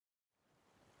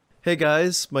Hey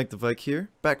guys, Mike the Vike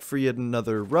here, back for yet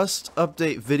another Rust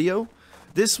update video.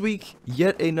 This week,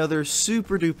 yet another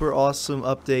super duper awesome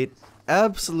update.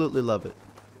 Absolutely love it.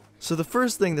 So the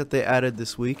first thing that they added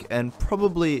this week, and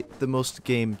probably the most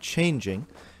game changing,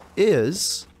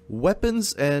 is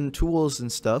weapons and tools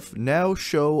and stuff now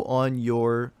show on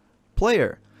your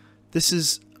player. This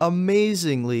is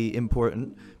amazingly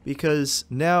important because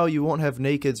now you won't have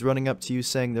nakeds running up to you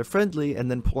saying they're friendly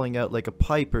and then pulling out like a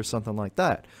pipe or something like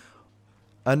that.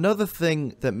 Another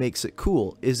thing that makes it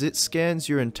cool is it scans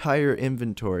your entire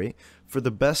inventory for the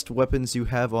best weapons you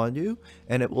have on you,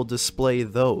 and it will display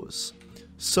those.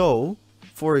 So,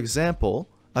 for example,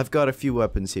 I've got a few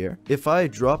weapons here. If I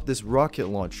drop this rocket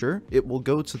launcher, it will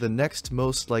go to the next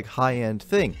most like high-end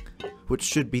thing, which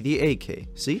should be the AK.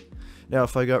 See? Now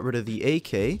if I got rid of the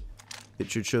AK,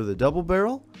 it should show the double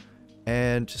barrel,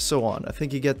 and so on. I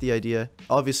think you get the idea.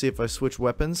 Obviously if I switch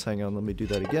weapons, hang on, let me do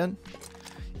that again.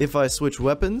 If I switch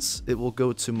weapons, it will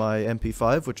go to my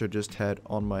MP5, which I just had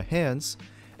on my hands.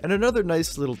 And another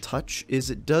nice little touch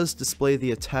is it does display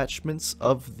the attachments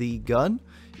of the gun,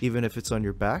 even if it's on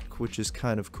your back, which is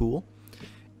kind of cool.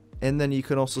 And then you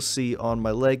can also see on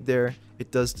my leg there, it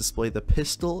does display the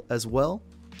pistol as well.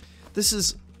 This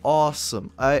is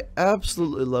awesome. I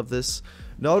absolutely love this.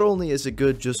 Not only is it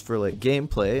good just for like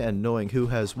gameplay and knowing who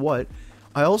has what,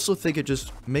 I also think it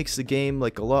just makes the game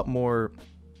like a lot more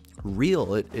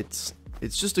real. It's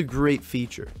just a great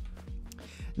feature.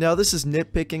 Now this is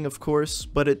nitpicking of course,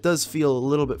 but it does feel a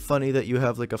little bit funny that you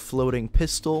have like a floating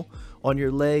pistol on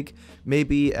your leg.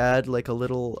 Maybe add like a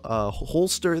little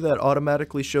holster that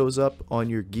automatically shows up on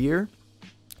your gear.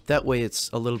 That way it's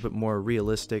a little bit more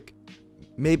realistic.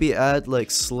 Maybe add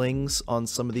like slings on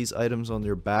some of these items on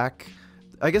your back.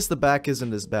 I guess the back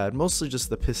isn't as bad, mostly just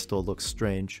the pistol looks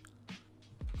strange.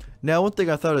 Now one thing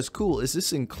I thought is cool is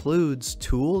this includes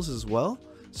tools as well.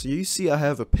 So you see I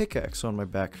have a pickaxe on my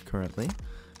back currently.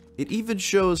 It even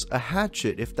shows a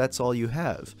hatchet if that's all you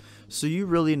have. So you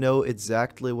really know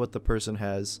exactly what the person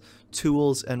has,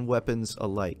 tools and weapons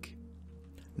alike.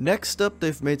 Next up,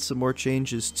 they've made some more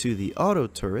changes to the auto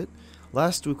turret.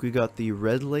 Last week we got the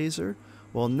red laser.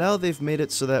 Well, now they've made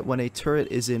it so that when a turret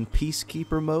is in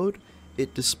peacekeeper mode,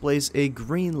 it displays a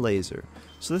green laser.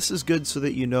 So this is good so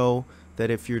that you know that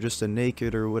if you're just a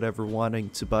naked or whatever wanting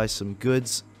to buy some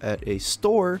goods at a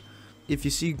store, if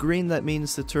you see green, that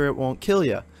means the turret won't kill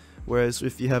you. Whereas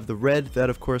if you have the red, that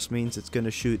of course means it's going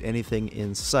to shoot anything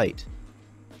in sight.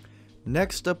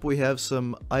 Next up we have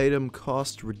some item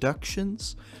cost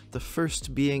reductions. The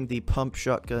first being the pump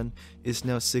shotgun is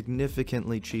now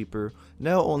significantly cheaper,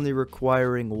 now only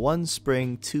requiring 1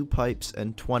 spring, 2 pipes,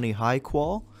 and 20 high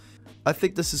qual. I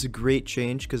think this is a great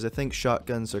change because I think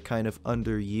shotguns are kind of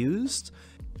underused.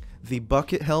 The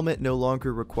bucket helmet no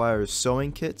longer requires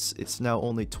sewing kits, it's now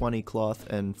only 20 cloth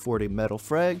and 40 metal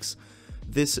frags.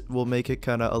 This will make it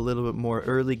kind of a little bit more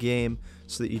early game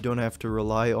so that you don't have to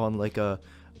rely on like a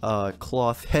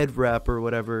cloth head wrap or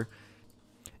whatever.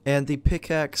 And the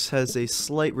pickaxe has a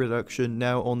slight reduction,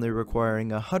 now only requiring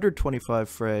 125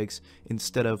 frags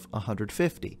instead of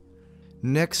 150.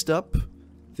 Next up,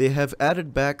 they have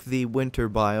added back the winter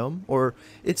biome, or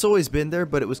it's always been there,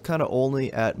 but it was kind of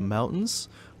only at mountains.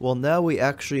 Well, now we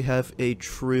actually have a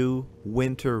true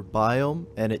winter biome,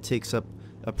 and it takes up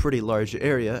a pretty large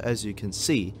area, as you can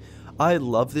see. I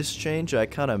love this change. I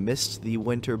kind of missed the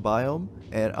winter biome,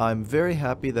 and I'm very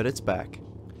happy that it's back.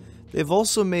 They've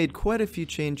also made quite a few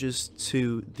changes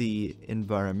to the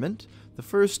environment. The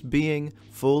first being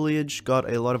foliage got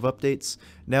a lot of updates.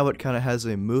 Now it kind of has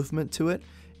a movement to it,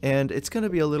 and it's going to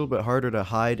be a little bit harder to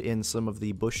hide in some of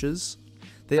the bushes.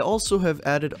 They also have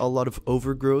added a lot of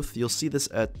overgrowth. You'll see this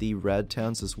at the rad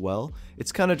towns as well.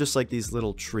 It's kind of just like these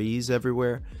little trees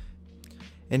everywhere.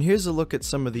 And here's a look at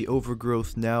some of the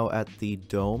overgrowth now at the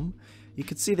dome. You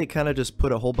can see they kind of just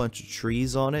put a whole bunch of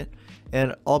trees on it.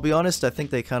 And I'll be honest, I think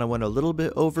they kind of went a little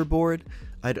bit overboard.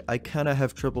 I kind of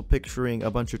have trouble picturing a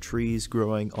bunch of trees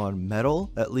growing on metal,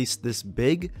 at least this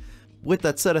big. With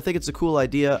that said, I think it's a cool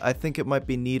idea. I think it might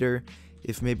be neater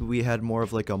if maybe we had more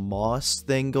of like a moss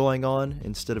thing going on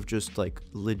instead of just like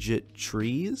legit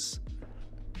trees.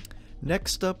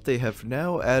 Next up, they have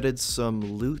now added some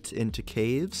loot into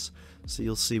caves. So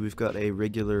you'll see we've got a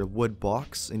regular wood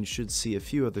box, and you should see a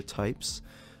few other types.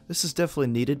 This is definitely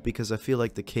needed because I feel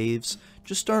like the caves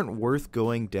just aren't worth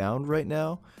going down right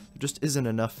now. There just isn't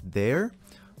enough there.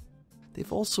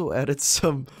 They've also added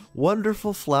some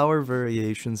wonderful flower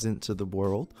variations into the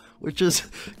world, which is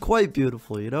quite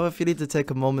beautiful, you know. If you need to take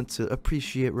a moment to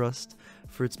appreciate Rust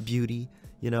for its beauty,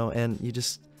 you know, and you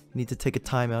just need to take a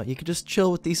time out, you can just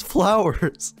chill with these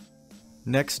flowers.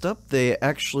 Next up, they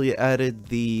actually added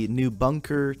the new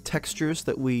bunker textures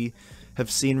that we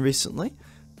have seen recently.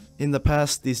 In the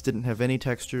past, these didn't have any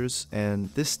textures, and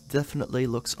this definitely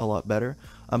looks a lot better.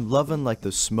 I'm loving like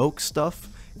the smoke stuff.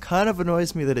 Kind of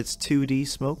annoys me that it's 2D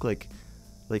smoke, like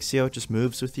see how it just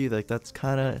moves with you? Like that's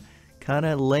kind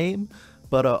of lame.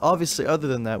 But obviously, other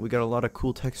than that, we got a lot of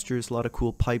cool textures, a lot of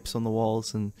cool pipes on the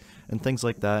walls, and things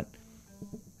like that.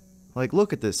 Like,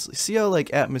 look at this. See how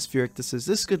like atmospheric this is?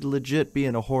 This could legit be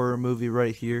in a horror movie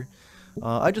right here.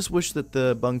 I just wish that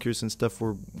the bunkers and stuff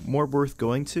were more worth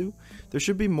going to. There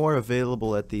should be more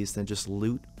available at these than just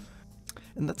loot.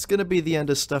 And that's going to be the end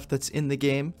of stuff that's in the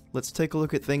game. Let's take a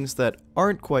look at things that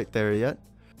aren't quite there yet.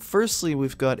 Firstly,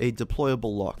 we've got a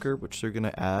deployable locker, which they're going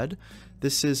to add.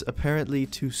 This is apparently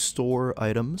to store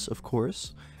items, of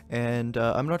course. And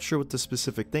I'm not sure what the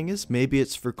specific thing is. Maybe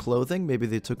it's for clothing. Maybe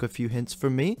they took a few hints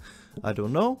from me. I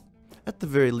don't know. At the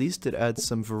very least, it adds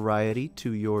some variety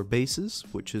to your bases,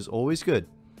 which is always good.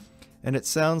 And it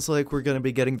sounds like we're going to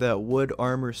be getting that wood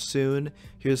armor soon.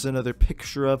 Here's another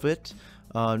picture of it.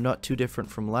 Not too different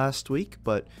from last week,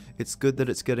 but it's good that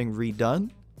it's getting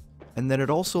redone. And then it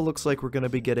also looks like we're going to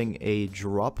be getting a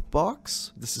drop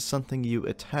box. This is something you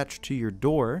attach to your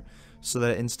door, so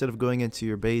that instead of going into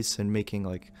your base and making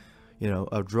like, you know,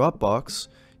 a drop box,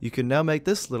 you can now make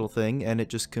this little thing and it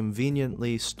just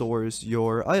conveniently stores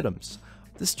your items.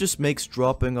 This just makes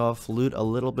dropping off loot a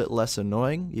little bit less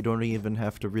annoying. You don't even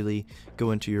have to really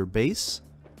go into your base.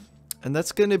 And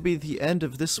that's going to be the end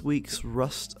of this week's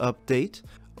Rust update.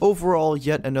 Overall,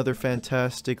 yet another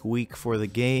fantastic week for the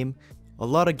game. A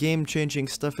lot of game-changing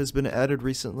stuff has been added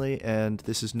recently, and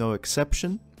this is no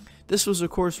exception. This was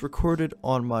of course recorded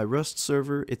on my Rust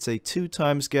server. It's a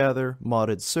 2x gather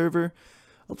modded server.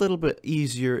 A little bit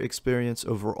easier experience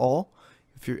overall.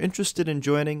 If you're interested in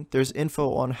joining, there's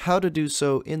info on how to do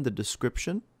so in the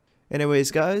description.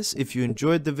 Anyways guys, if you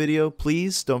enjoyed the video,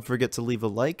 please don't forget to leave a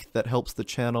like. That helps the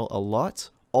channel a lot.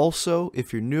 Also,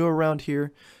 if you're new around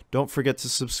here, don't forget to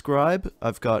subscribe.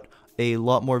 I've got a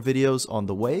lot more videos on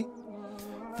the way.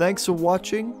 Thanks for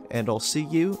watching, and I'll see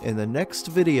you in the next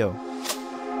video.